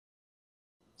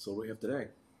So what do we have today?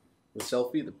 The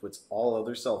selfie that puts all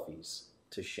other selfies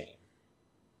to shame.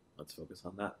 Let's focus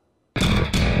on that.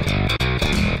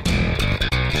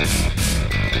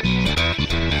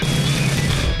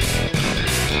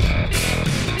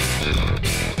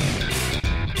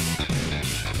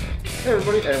 Hey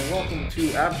everybody, and welcome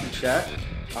to Aperture Chat.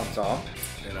 I'm Tom.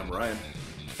 And I'm Ryan.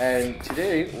 And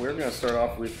today we're going to start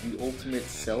off with the ultimate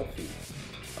selfie.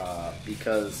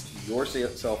 Because your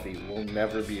selfie will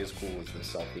never be as cool as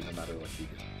this selfie no matter what you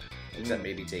do. Except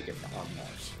maybe take it on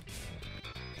Mars.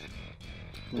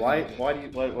 Why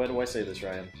do I say this,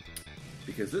 Ryan?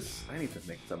 Because this, I need to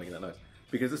make something that noise.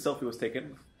 Because this selfie was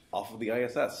taken off of the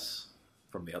ISS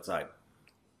from the outside.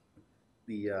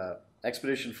 The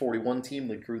Expedition 41 team,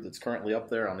 the crew that's currently up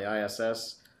there on the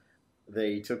ISS,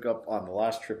 they took up on the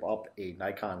last trip up a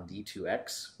Nikon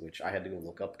D2X, which I had to go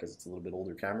look up because it's a little bit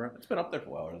older camera. It's been up there for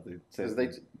a while.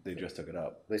 They just took it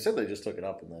up. They said they just took it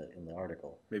up in the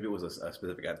article. Maybe it was a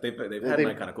specific ad. They've had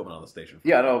Nikon equipment on the station.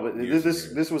 Yeah, no, but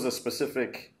this was a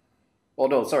specific. Well,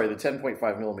 no, sorry, the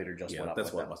 10.5 millimeter just went up.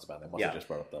 That's what it must have been. They must have just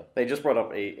brought up the. They just brought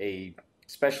up a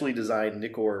specially designed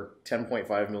Nikkor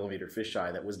 10.5 millimeter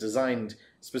fisheye that was designed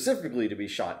specifically to be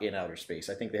shot in outer space.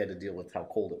 I think they had to deal with how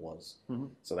cold it was,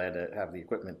 so they had to have the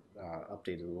equipment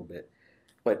updated a little bit.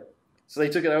 But so they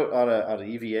took it out on an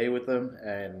EVA with them,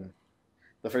 and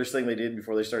the first thing they did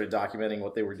before they started documenting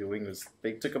what they were doing was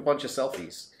they took a bunch of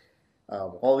selfies.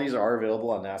 All these are available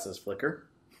on NASA's Flickr.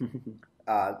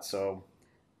 So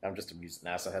I'm just amused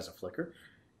NASA has a Flickr.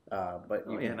 But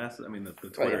NASA. I mean, the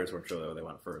Twitters weren't sure they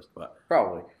went first, but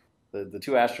probably the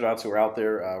two astronauts who were out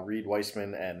there, Reed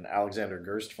Weissman and Alexander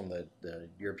Gerst from the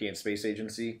European Space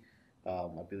Agency. I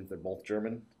believe they're both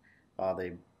German.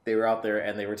 They were out there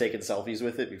and they were taking selfies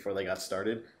with it before they got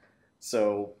started.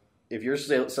 So if your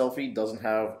selfie doesn't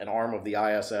have an arm of the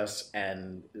ISS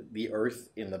and the Earth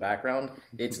in the background,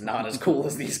 it's not as cool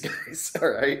as these guys.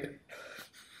 All right.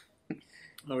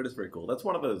 Oh, it is very cool. That's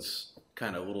one of those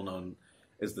kind of little known.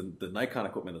 Is the Nikon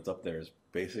equipment that's up there is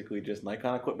basically just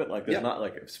Nikon equipment. Like there's not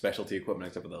like specialty equipment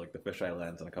except for the fisheye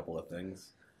lens and a couple of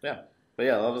things. Yeah, but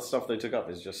yeah, a lot of the stuff they took up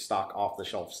is just stock off the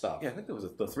shelf stuff. Yeah, I think there was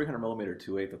the 300 millimeter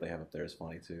 2.8 that they have up there is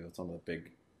funny too. It's on the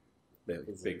big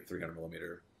 300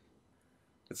 millimeter.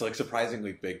 It's like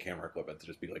surprisingly big camera equipment to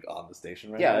just be like on the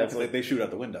station right now. Yeah, like, they shoot out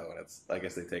the window and I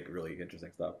guess they take really interesting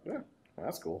stuff. Yeah,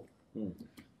 that's cool.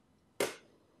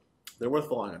 They're worth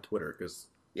following on Twitter because.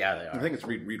 Yeah, they are. I think it's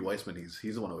Reed Weissman.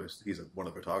 He's one of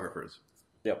the photographers.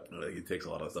 Yep. He takes a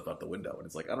lot of stuff out the window, and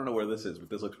it's like I don't know where this is, but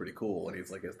this looks pretty cool. And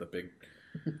he's like, it's the big.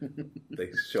 They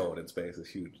show it in space. This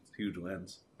huge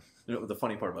lens. You know, the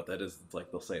funny part about that is, it's like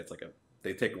they'll say it's like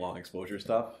they take long exposure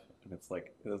stuff, and it's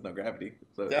like it has no gravity,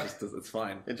 so it's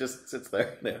fine. It just sits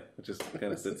there. Yeah, it just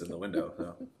kind of sits in the window.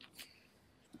 So.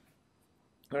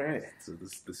 All right. So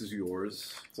this is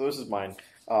yours. So this is mine.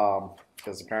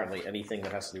 Because apparently anything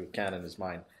that has to do with Canon is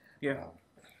mine. Yeah.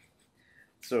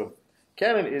 So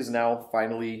Canon is now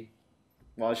finally,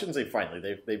 well, I shouldn't say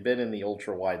finally. They've been in the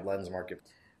ultra wide lens market,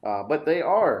 but they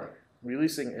are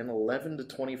releasing an 11 to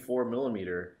 24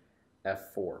 millimeter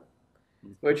f4,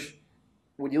 which,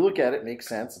 when you look at it, makes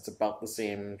sense. It's about the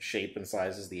same shape and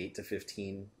size as the 8 to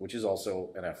 15, which is also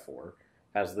an f4.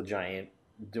 Has the giant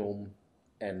dome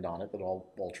end on it that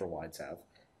all ultra wides have.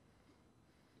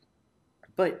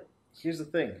 But here's the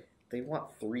thing: they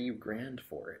want $3,000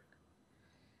 for it.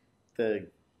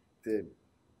 The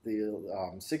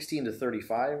 16 to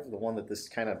 35, the one that this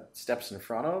kind of steps in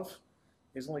front of,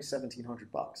 is only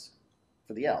 $1,700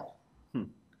 for the L.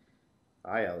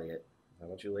 Hi, Elliot. How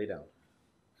about you lay down?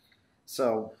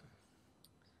 So,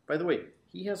 by the way,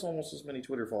 he has almost as many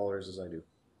Twitter followers as I do.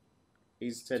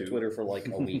 He's had Twitter for like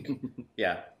a week.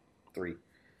 Yeah, 3.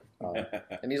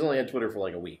 And he's only had Twitter for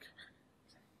like a week.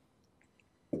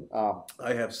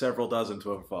 I have several dozen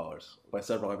Twitter followers. By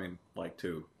several, I mean like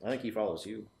 2. I think he follows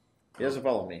you. He doesn't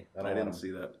follow me. I didn't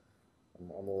see that. I'm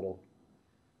a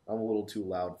little too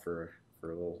loud for a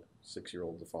little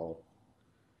 6-year-old to follow.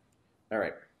 All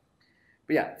right,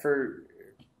 but yeah, for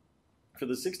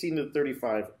the 16 to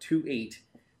 35 2.8,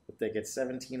 if they get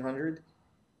 1,700,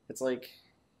 it's like.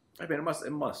 I mean,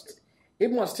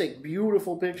 It must take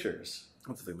beautiful pictures.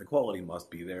 That's the thing. The quality must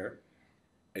be there.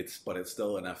 But it's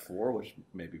still an f4, which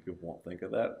maybe people won't think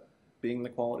of that being the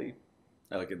quality.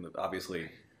 Like obviously,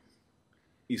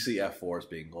 you see f4s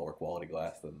being lower quality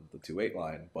glass than the 2.8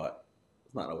 line, but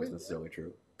it's not always necessarily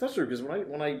true. That's true, because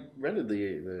when I rented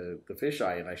the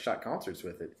fisheye and I shot concerts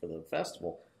with it for the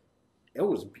festival, it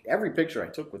was every picture I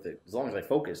took with it, as long as I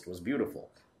focused, was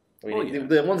beautiful. I mean,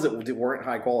 the ones that weren't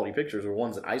high quality pictures were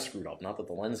ones that I screwed up, not that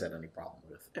the lens had any problem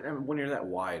with. And when you're that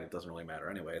wide, it doesn't really matter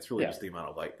anyway. It's really just the amount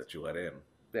of light that you let in.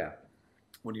 Yeah.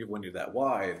 When you're that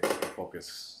wide,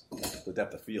 the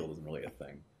depth of field isn't really a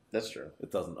thing. That's true.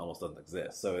 It almost doesn't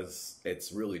exist. So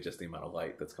it's really just the amount of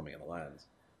light that's coming in the lens,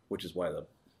 which is why the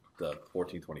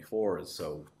 1424 is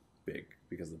so big,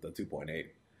 because the 2.8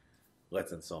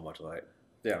 lets in so much light.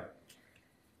 Yeah.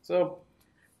 So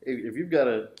if you've got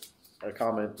a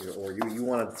comment, or you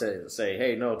wanted to say,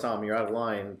 hey, no, Tom, you're out of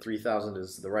line, 3,000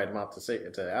 is the right amount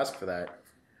to ask for that,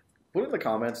 put it in the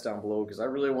comments down below, because I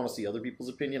really want to see other people's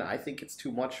opinion. I think it's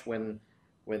too much when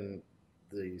the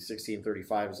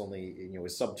 1635 is only,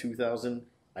 is sub 2,000.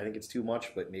 I think it's too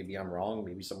much, but maybe I'm wrong.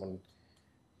 Maybe someone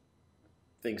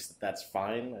thinks that's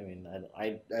fine. I mean,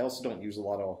 I also don't use a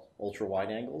lot of ultra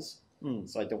wide angles,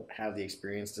 so I don't have the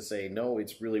experience to say, no,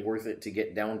 it's really worth it to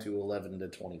get down to 11 to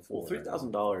 24. Well,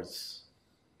 $3,000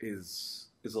 is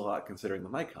a lot considering the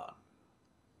Nikon.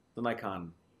 The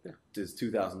Nikon is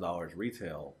 $2,000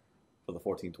 retail for the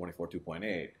 1424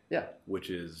 2.8. Yeah, which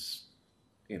is,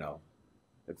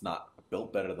 it's not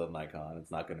built better than Nikon.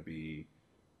 It's not going to be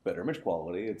better image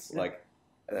quality. It's like,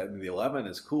 the 11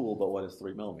 is cool, but what is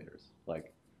 3 millimeters?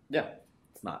 Like,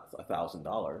 it's not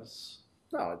 $1,000.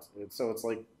 No, it's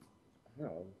like, I don't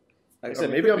know. Like I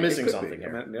said, maybe I'm missing something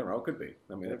here. It could be.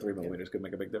 I mean, 3 millimeters could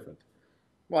make a big difference.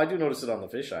 Well, I do notice it on the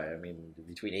fisheye. I mean,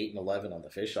 between 8 and 11 on the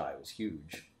fisheye was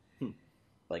huge.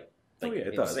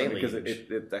 It does, because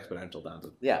it's exponential down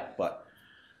to but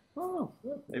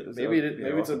maybe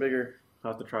it's a bigger.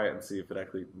 I'll have to try it and see if it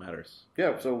actually matters.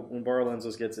 Yeah, so when Bar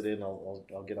Lenses gets it in,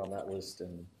 I'll get on that list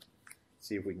and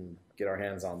see if we can get our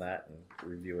hands on that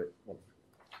and review it.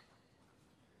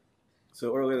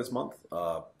 So earlier this month,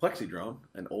 Plexi Drone,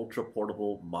 an ultra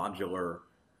portable modular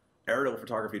aerial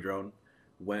photography drone,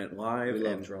 went live. We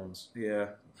love drones. Yeah,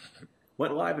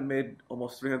 went live and made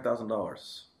almost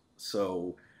 $300,000.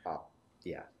 So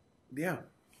yeah.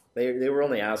 They were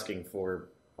only asking for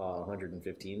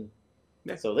 115.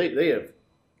 Yeah. So they have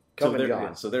come and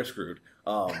gone. So they're screwed.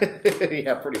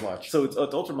 Yeah, pretty much. So it's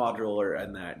ultra modular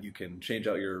in that you can change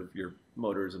out your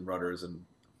motors and rudders and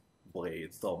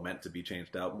blades. It's all meant to be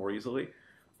changed out more easily.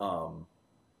 The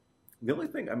only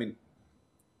thing, I mean,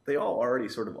 they all already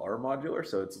sort of are modular,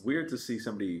 so it's weird to see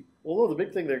somebody. Well, no, the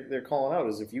big thing they're calling out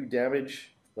is if you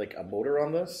damage like a motor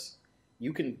on this,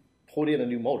 you can put in a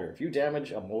new motor. If you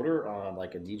damage a motor on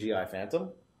like a DJI Phantom,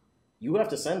 you have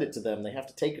to send it to them. They have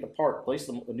to take it apart, place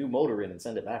a new motor in, and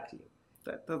send it back to you.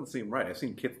 That doesn't seem right. I've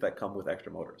seen kits that come with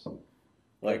extra motors.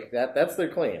 Like that's their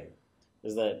claim,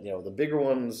 is that the bigger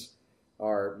ones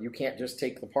are you can't just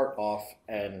take the part off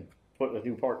and put a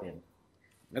new part in.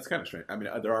 That's kind of strange. I mean,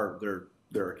 there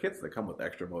are kits that come with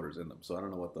extra motors in them, so I don't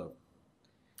know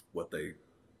what they.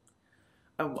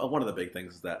 One of the big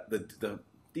things is that the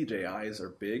DJIs are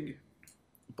big,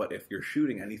 but if you're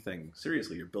shooting anything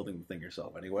seriously, you're building the thing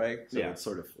yourself anyway. So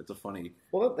it's a funny.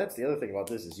 Well, that's the other thing about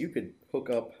this is you could hook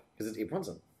up because it runs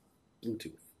on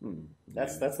Bluetooth.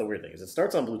 That's the weird thing is it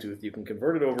starts on Bluetooth. You can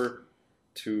convert it over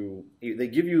to. They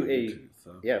give you it's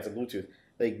a Bluetooth.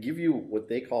 They give you what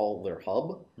they call their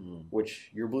hub, which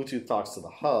your Bluetooth talks to the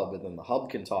hub, and then the hub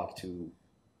can talk to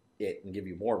it and give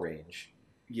you more range.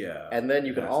 Yeah, and then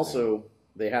you can also.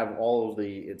 They have all of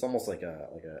the. It's almost like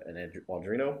an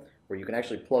Arduino where you can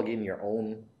actually plug in your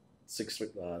own six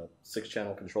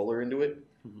channel controller into it.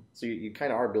 So you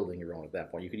kind of are building your own at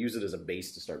that point. You could use it as a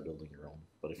base to start building your own.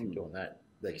 But if you're doing that,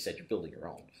 like you said, you're building your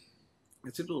own.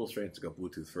 It seems a little strange to go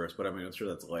Bluetooth first, but I mean, I'm sure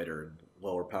that's lighter and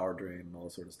lower power drain and all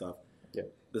that sort of stuff. Yeah,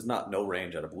 there's no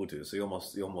range out of Bluetooth, so you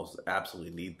almost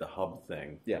absolutely need the hub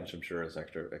thing, which I'm sure is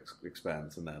extra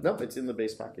expense. And then nope, it's in the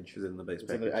base package. It's in the base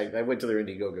package. I went to their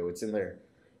Indiegogo. It's in their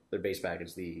base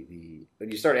package. When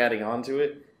you start adding on to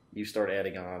it, you start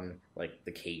adding on like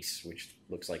the case, which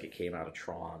looks like it came out of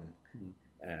Tron,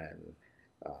 and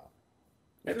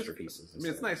extra pieces. I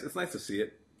mean, it's nice. It's nice to see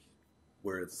it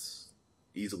where it's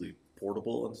easily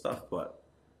portable and stuff, but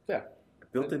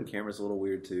built-in camera's a little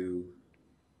weird too.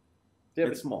 Yeah,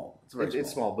 it's small.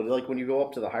 It's small, but like when you go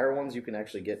up to the higher ones, you can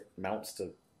actually get mounts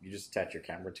to. You just attach your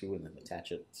camera to and then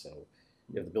attach it. So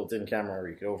you have the built-in camera, or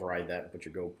you could override that and put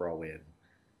your GoPro in.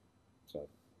 So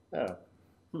I don't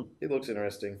know. It looks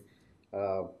interesting.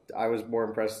 I was more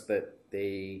impressed that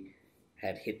they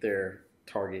had hit their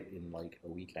target in like a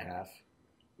week and a half.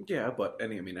 Yeah, but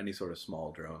any sort of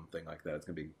small drone thing like that, it's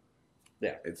gonna be.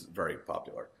 Yeah, it's very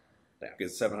popular. Yeah,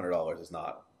 because $700 is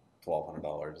not.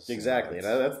 $1,200. Exactly, and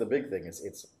that's the big thing.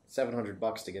 It's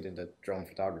 $700 to get into drone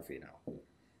photography now.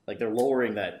 Like they're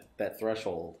lowering that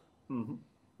threshold,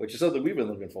 which is something we've been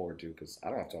looking forward to because I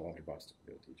don't have $1,200 to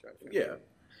go to DJI. Yeah.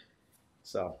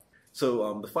 So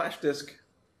the flash disc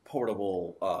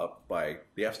portable by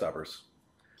the F-Stoppers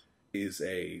is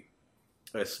a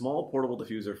a small portable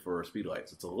diffuser for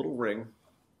speedlights. It's a little ring,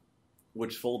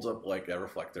 which folds up like a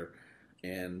reflector,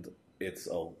 and it's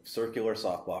a circular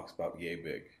softbox about yay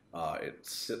big. It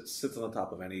sits on the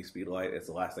top of any speedlight. It's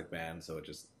elastic band, so it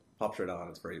just pops right on.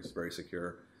 It's very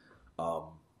secure.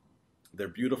 They're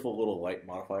beautiful little light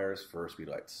modifiers for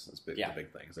speedlights. That's the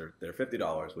big things. They're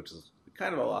 $50, which is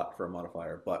kind of a lot for a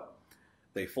modifier, but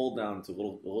they fold down to a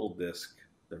little disc.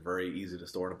 They're very easy to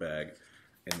store in a bag,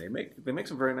 and they make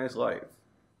some very nice light.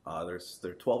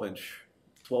 They're 12-inch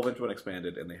when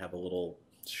expanded, and they have a little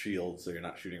shield, so you're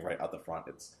not shooting right out the front.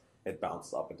 It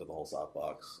bounces up into the whole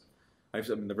softbox. I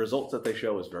mean, the results that they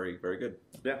show is very, very good.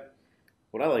 Yeah.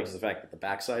 What I like is the fact that the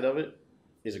backside of it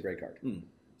is a gray card.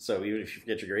 So even if you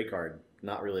forget your gray card,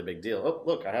 not really a big deal. Oh,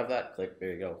 look, I have that. Click.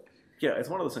 There you go. Yeah, it's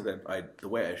one of those things that the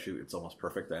way I shoot, it's almost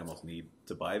perfect. I almost need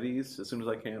to buy these as soon as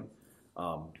I can.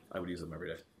 I would use them every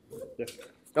day. Yeah.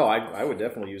 Oh, I would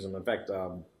definitely use them. In fact,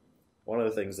 one of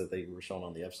the things that they were showing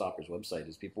on the F-Stoppers website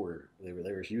is people were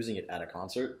using it at a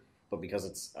concert, but because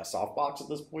it's a softbox at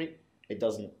this point, it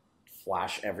doesn't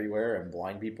flash everywhere and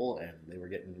blind people, and they were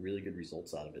getting really good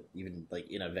results out of it, even like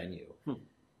in a venue.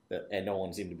 And no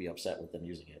one seemed to be upset with them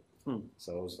using it.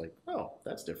 So I was like, oh,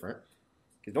 that's different.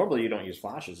 Because normally you don't use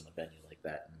flashes in a venue like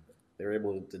that. And they were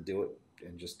able to do it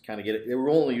and just kind of get it. They were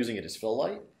only using it as fill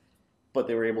light, but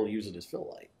they were able to use it as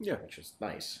fill light, which was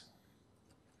nice.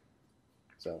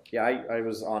 So, yeah, I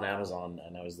was on Amazon,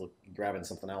 and I was grabbing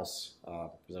something else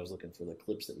because I was looking for the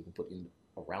clips that we can put in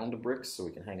around the bricks so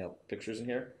we can hang up pictures in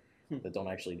here that don't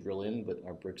actually drill in, but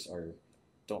our bricks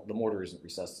the mortar isn't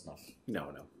recessed enough.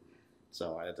 No.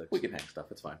 So I had to... We can hang stuff.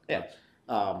 It's fine. Yeah.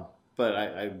 But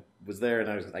I was there,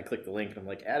 and I clicked the link, and I'm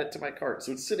like, add it to my cart.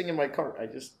 So it's sitting in my cart.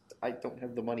 I don't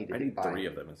have the money to buy. I need 3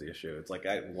 of them is the issue. It's like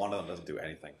one of them doesn't do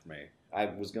anything for me. I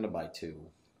was going to buy 2.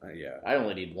 Yeah. I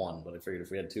only need 1, but I figured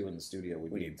if we had 2 in the studio, we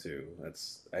need 2.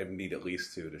 I need at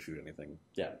least 2 to shoot anything.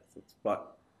 Yeah.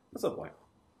 But that's the point.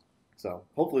 So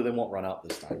hopefully they won't run out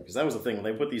this time. Because that was the thing. When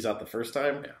they put these out the first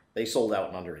time, they sold out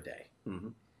in under a day.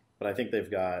 But I think they've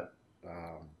got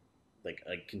like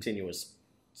a continuous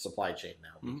supply chain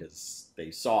now because they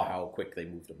saw how quick they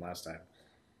moved them last time.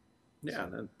 Yeah,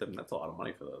 and then that's a lot of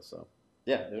money for those. So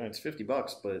yeah, it's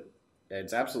 $50, but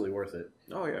it's absolutely worth it.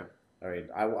 Oh yeah. All right,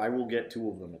 I will get 2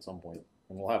 of them at some point,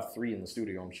 and we'll have 3 in the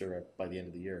studio, I'm sure, by the end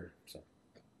of the year. So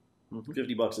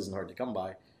 $50 isn't hard to come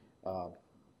by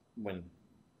when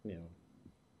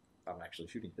I'm actually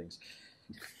shooting things.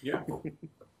 Yeah. So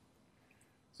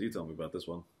you tell me about this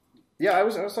one. Yeah, I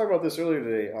was talking about this earlier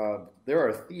today. There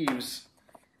are thieves,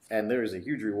 and there is a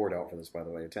huge reward out for this, by the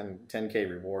way, a 10K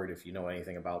reward if you know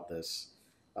anything about this.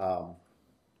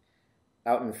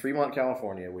 Out in Fremont,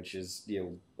 California, which is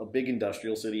a big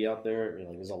industrial city out there.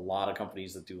 There's a lot of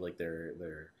companies that do like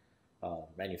their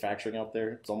manufacturing out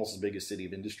there. It's almost as big as City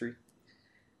of Industry.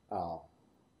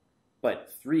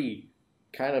 But 3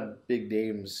 kind of big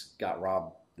names got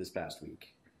robbed this past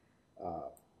week.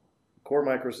 Core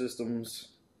Microsystems,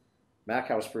 Mac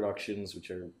House Productions,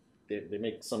 which are they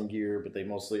make some gear, but they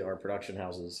mostly are production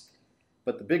houses.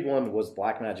 But the big one was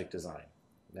Blackmagic Design.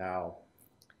 Now,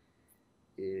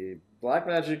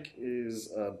 Blackmagic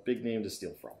is a big name to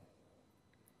steal from,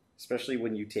 especially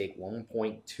when you take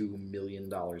 $1.2 million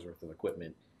worth of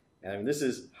equipment. And I mean, this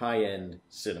is high-end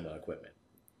cinema equipment.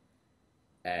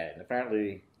 And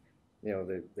apparently,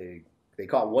 they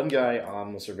caught one guy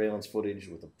on the surveillance footage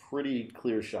with a pretty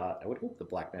clear shot. I would hope the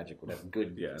Blackmagic would have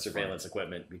good surveillance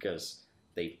equipment because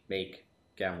they make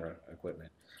camera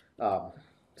equipment,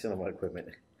 cinema equipment.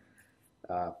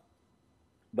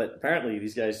 But apparently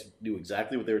these guys knew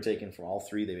exactly what they were taking from all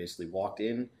 3. They basically walked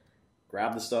in,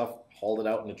 grabbed the stuff, hauled it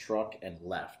out in a truck, and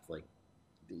left. There's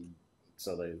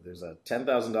a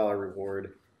 $10,000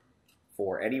 reward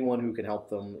for anyone who can help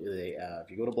them. If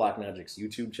you go to Blackmagic's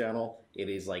YouTube channel, it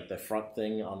is like the front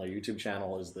thing on their YouTube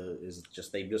channel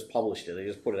they just published it. They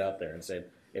just put it out there and said,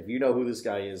 if you know who this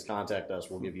guy is, contact us.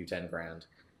 We'll give you $10,000.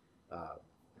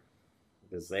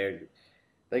 Because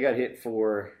they got hit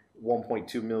for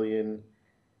 $1.2 million.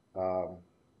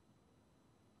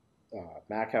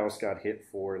 Mac House got hit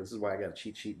for, this is why I got a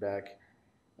cheat sheet back.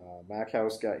 Mac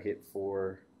House got hit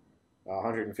for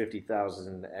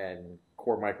 $150,000 and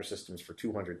Core Microsystems for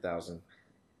 $200,000.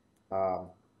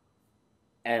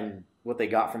 And what they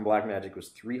got from Blackmagic was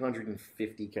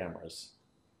 350 cameras.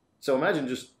 So imagine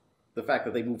just the fact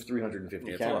that they moved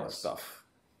 350 cameras. A lot of stuff.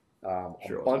 A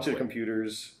bunch of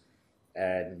computers,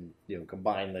 and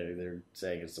combined they're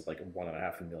saying it's like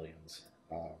 1.5 million.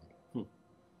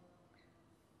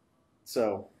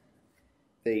 So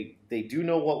they do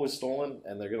know what was stolen,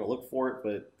 and they're going to look for it.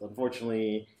 But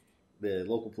unfortunately, the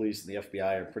local police and the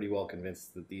FBI are pretty well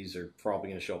convinced that these are probably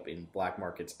going to show up in black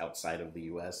markets outside of the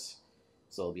U.S.,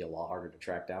 so it'll be a lot harder to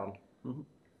track down. Mm-hmm.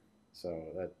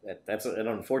 So that's an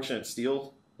unfortunate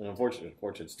steal. It's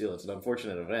an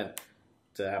unfortunate event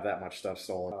to have that much stuff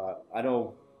stolen. I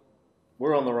know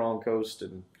we're on the wrong coast,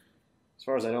 and as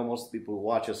far as I know, most of the people who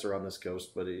watch us are on this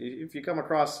coast. But if you come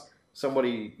across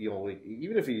somebody,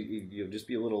 even if you just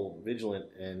be a little vigilant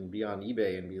and be on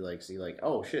eBay and be like, see, like,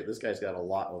 oh shit, this guy's got a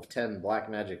lot of 10 black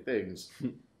magic things,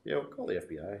 call the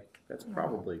FBI. That's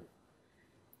probably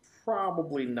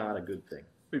not a good thing.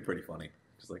 It'd be pretty funny.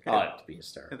 Just like, hey, I like to be a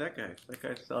star. Hey, that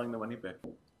guy's selling them on eBay.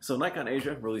 So Nikon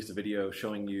Asia released a video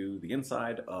showing you the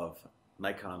inside of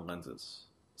Nikon lenses.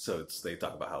 So they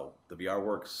talk about how the VR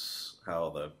works, how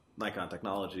the Nikon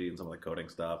technology and some of the coding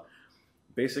stuff.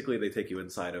 Basically, they take you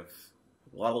inside of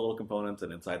a lot of little components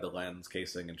and inside the lens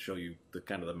casing and show you the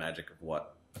kind of the magic of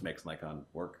what makes Nikon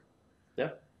work. Yeah.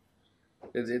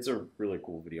 It's a really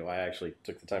cool video. I actually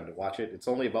took the time to watch it. It's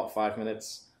only about 5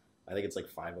 minutes. I think it's like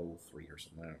 5:03 or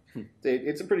something.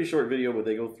 It's a pretty short video, but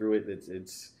they go through it.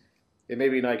 It may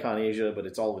be Nikon Asia, but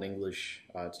it's all in English.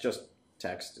 It's just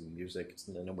text and music. It's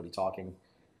nobody talking.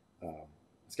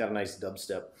 It's got a nice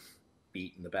dubstep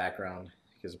beat in the background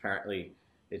because apparently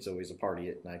it's always a party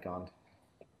at Nikon.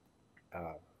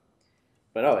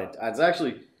 But it's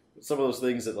actually some of those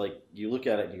things that like you look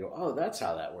at it and you go, oh, that's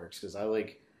how that works. Because I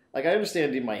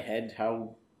understand in my head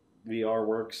how VR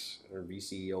works, or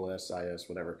VC, OS, IS,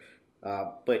 whatever.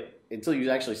 But until you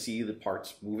actually see the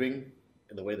parts moving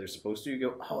in the way they're supposed to, you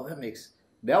go, oh,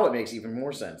 now it makes even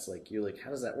more sense. Like, you're like, how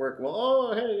does that work? Well,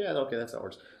 oh, hey, yeah, okay, that's how it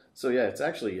works. So yeah, it's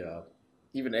actually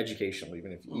even educational.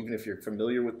 Even if you're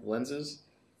familiar with lenses,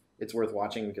 it's worth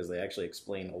watching because they actually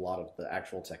explain a lot of the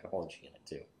actual technology in it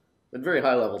too. In very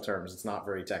high level terms, it's not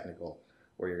very technical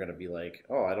where you're going to be like,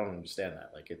 oh, I don't understand that.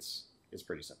 Like, it's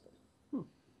pretty simple.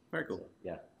 Very cool. So,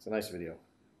 yeah, it's a nice video.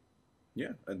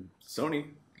 Yeah, and Sony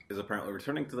is apparently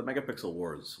returning to the megapixel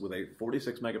wars with a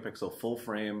 46 megapixel full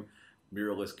frame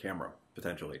mirrorless camera,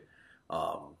 potentially,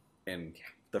 in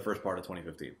the first part of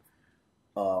 2015.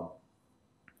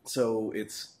 So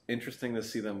it's interesting to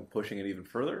see them pushing it even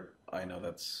further. I know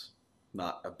that's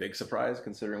not a big surprise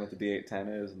considering what the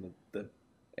D810 is and the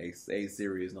A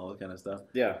series and all that kind of stuff.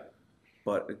 Yeah.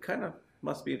 But it kind of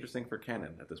must be interesting for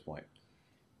Canon at this point.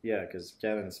 Yeah, because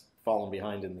Canon's fallen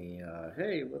behind in the,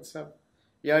 hey, let's have...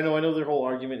 Yeah, I know their whole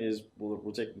argument is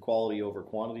we're taking quality over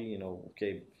quantity,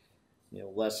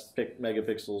 less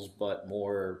megapixels, but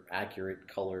more accurate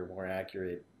color, more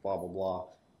accurate blah, blah, blah.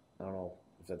 I don't know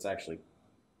if that's actually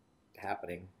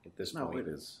happening at this point. No, it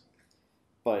is.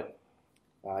 But,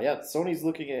 yeah, Sony's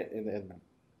looking at, and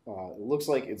it looks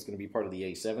like it's going to be part of the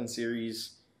A7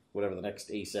 series, whatever the next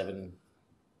A7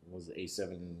 was, the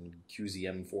A7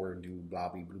 QZM4 do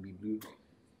blobby blooby blue.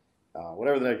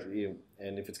 Whatever the next,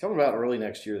 and if it's coming out early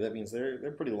next year, that means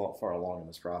they're pretty far along in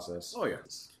this process. Oh yeah,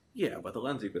 yeah, but the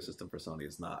lens ecosystem for Sony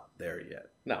is not there yet.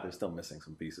 No, they're still missing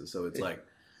some pieces. So it's like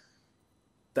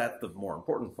that's the more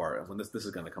important part. When this is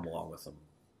going to come along with some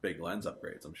big lens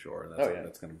upgrades, I'm sure. And that's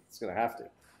it's going to have to.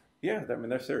 Yeah, I mean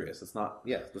they're serious. It's not.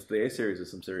 Yeah, the A series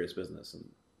is some serious business, and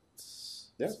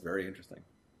it's very interesting.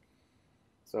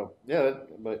 So yeah,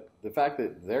 but the fact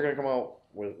that they're going to come out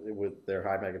with their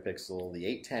high megapixel, the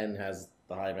 810 has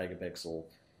the high megapixel.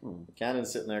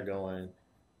 Canon's sitting there going.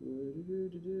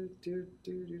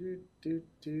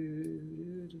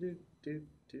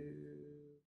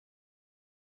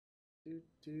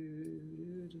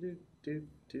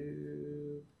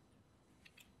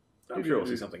 I'm sure we'll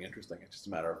see something interesting. It's just a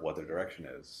matter of what their direction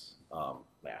is.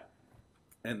 Yeah,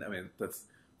 and I mean that's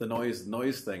the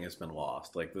noise thing has been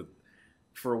lost. Like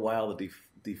for a while, the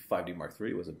D5D Mark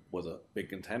III was a big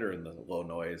contender in the low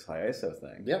noise, high ISO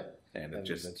thing. Yeah, and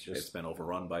it's been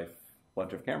overrun by a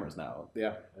bunch of cameras now.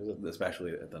 Yeah,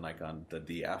 especially the Nikon, the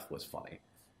DF was funny.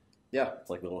 Yeah, it's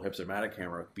like the little Hipstermatic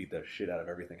camera beat the shit out of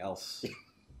everything else.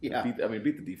 Yeah, beat the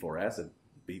D4S and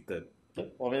beat the. Well,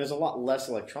 I mean, there's a lot less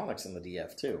electronics in the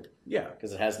DF too. Yeah,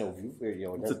 because it has no view.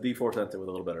 It's a D4 sensor with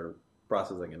a little better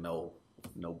processing and no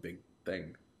big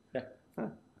thing. Yeah,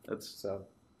 that's so.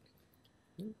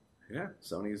 Yeah,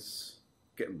 Sony's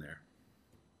getting there.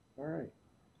 All right.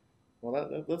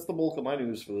 Well, that's the bulk of my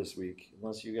news for this week.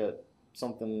 Unless you got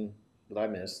something that I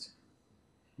missed.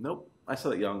 Nope. I saw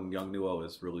that Young Nuo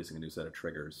is releasing a new set of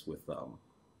triggers with an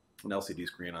LCD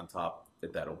screen on top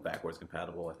that'll backwards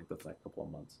compatible. I think that's like a couple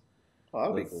of months.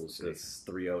 Oh, that'd be cool to see. It's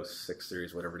 306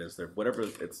 series, whatever it is.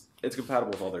 It's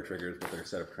compatible with all their triggers with their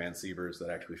set of transceivers that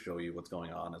actually show you what's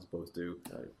going on, as opposed to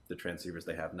the transceivers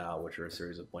they have now, which are a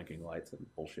series of blinking lights and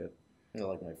bullshit.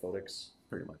 Like my Photics,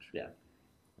 pretty much. Yeah.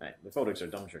 Right. The Photics are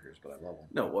dumb triggers, but I love them.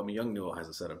 No, I mean, Young Nuo has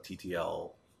a set of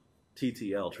TTL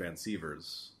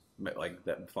transceivers like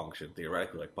that function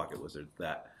theoretically like Pocket Wizard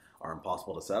that are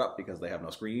impossible to set up because they have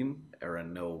no screen or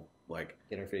no like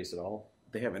interface at all.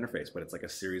 They have interface, but it's like a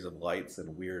series of lights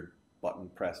and weird button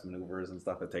press maneuvers and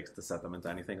stuff it takes to set them into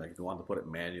anything. Like if you want to put it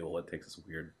manual, it takes this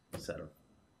weird set of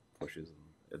pushes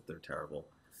and they're terrible.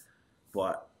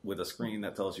 But with a screen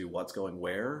that tells you what's going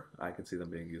where, I could see them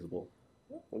being usable.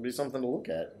 It'll be something to look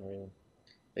at. I mean,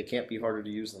 it can't be harder to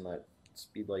use than that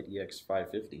Speedlight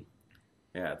EX550.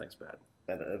 Yeah, I think it's bad.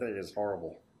 I think it's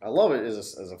horrible. I love it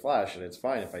as a flash, and it's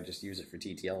fine if I just use it for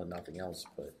TTL and nothing else,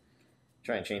 but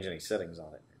try and change any settings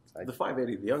on it. The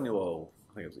 580, the Young Nuo,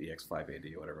 I think it was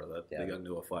EX580 or whatever, the Young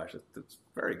Nuo flash, it's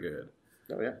very good.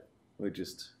 Oh, yeah. We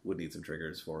just would need some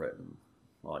triggers for it and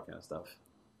all that kind of stuff.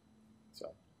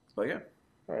 But yeah.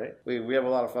 All right. We have a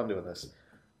lot of fun doing this.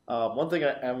 One thing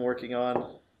I am working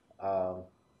on,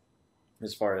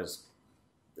 as far as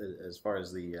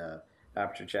the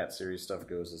Aperture Chat series stuff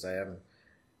goes, is I am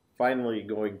finally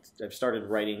I've started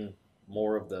writing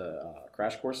more of the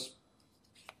crash course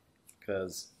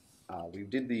because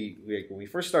when we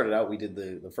first started out, we did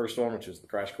the first one, which was the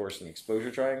crash course in the exposure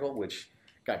triangle, which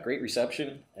got great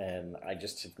reception, and I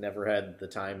just have never had the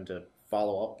time to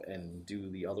follow up and do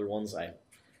the other ones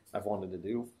I've wanted to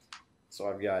do. So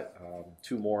I've got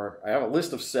 2 more. I have a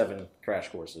list of 7 crash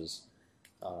courses,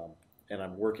 and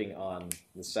I'm working on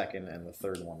the second and the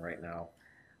third one right now.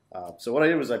 So what I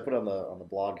did was I put on the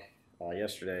blog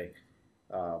yesterday,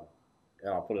 and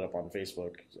I'll put it up on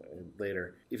Facebook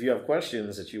later. If you have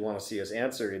questions that you want to see us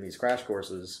answer in these crash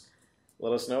courses,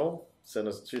 let us know.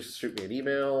 Just shoot me an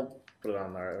email, put it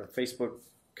on our Facebook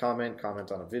comment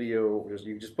on a video.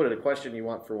 You just put in a question you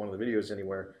want for one of the videos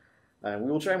anywhere. And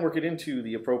we will try and work it into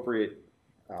the appropriate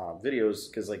videos,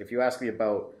 because like if you ask me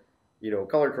about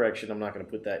color correction, I'm not going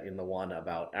to put that in the one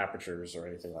about apertures or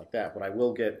anything like that. But I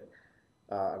will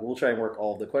try and work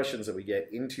all of the questions that we get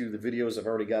into the videos. I've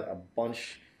already got a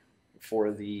bunch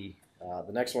for the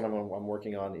next one I'm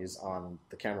working on is on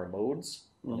the camera modes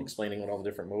and explaining what all the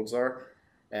different modes are.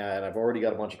 And I've already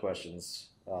got a bunch of questions.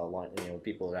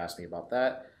 People have asked me about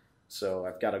that. So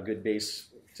I've got a good base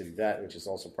to do that, which is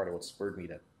also part of what spurred me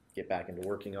to get back into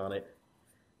working on it.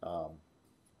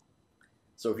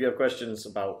 So if you have questions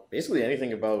about basically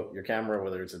anything about your camera,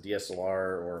 whether it's a DSLR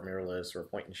or a mirrorless or a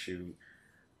point and shoot,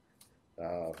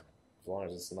 as long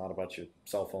as it's not about your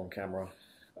cell phone camera,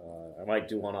 I might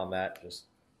do one on that. Just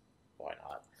why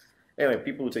not? Anyway,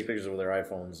 people who take pictures with their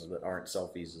iPhones that aren't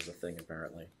selfies is a thing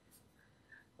apparently.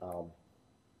 So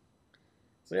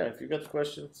yeah, if you've got the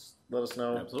questions, let us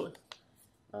know. Absolutely.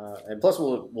 And plus,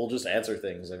 we'll just answer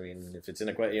things. I mean, if it's in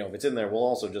if it's in there, we'll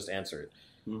also just answer it,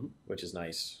 which is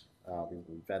nice.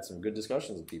 We've had some good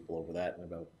discussions with people over that and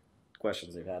about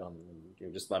questions they've had on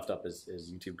just left up as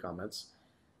YouTube comments.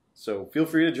 So feel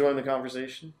free to join the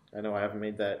conversation. I know I haven't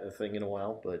made that a thing in a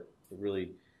while, but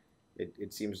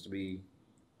it seems to be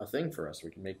a thing for us.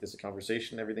 We can make this a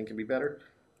conversation. Everything can be better.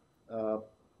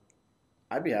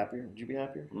 I'd be happier. Would you be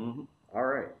happier? Mm-hmm. All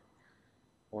right.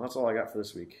 Well, that's all I got for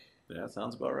this week. Yeah,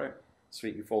 sounds about right.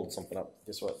 Sweet, you folded something up.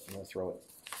 Guess what? I'm going to throw it.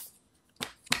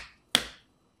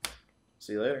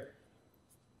 See you later.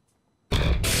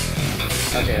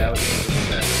 Okay, that was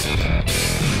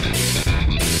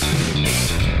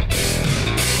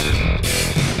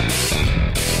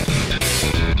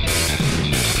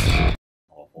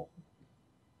awful.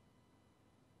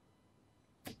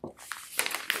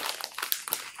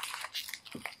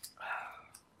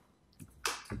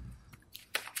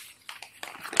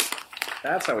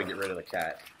 That's how we get rid of the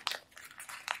cat.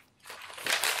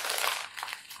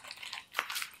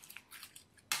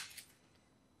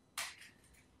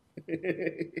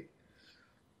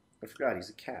 I forgot he's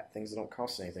a cat. Things that don't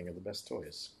cost anything are the best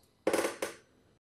toys.